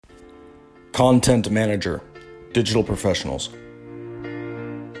Content Manager, Digital Professionals.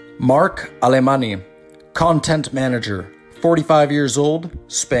 Mark Alemany, Content Manager, 45 years old,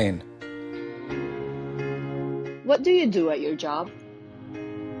 Spain. What do you do at your job?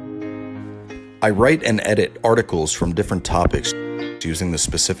 I write and edit articles from different topics using the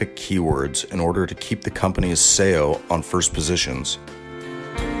specific keywords in order to keep the company's SEO on first positions.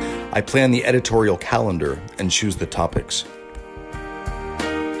 I plan the editorial calendar and choose the topics.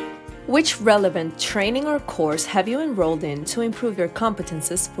 Which relevant training or course have you enrolled in to improve your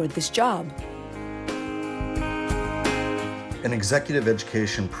competences for this job? An executive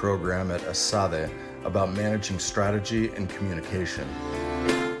education program at ESADE about managing strategy and communication,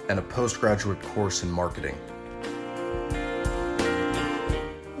 and a postgraduate course in marketing.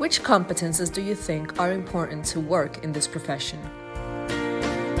 Which competences do you think are important to work in this profession?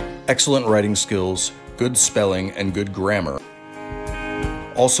 Excellent writing skills, good spelling, and good grammar.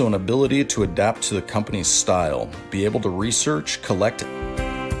 Also, an ability to adapt to the company's style, be able to research, collect,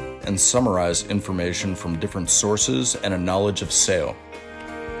 and summarize information from different sources, and a knowledge of SEO.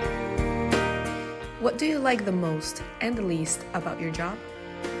 What do you like the most and the least about your job?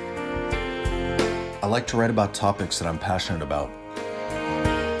 I like to write about topics that I'm passionate about.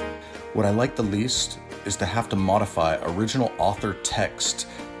 What I like the least is to have to modify original author text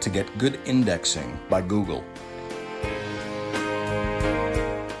to get good indexing by Google.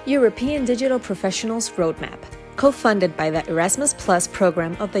 European Digital Professionals Roadmap, co-funded by the Erasmus Plus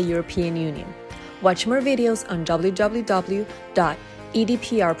program of the European Union. Watch more videos on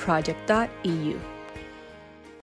www.edproject.eu.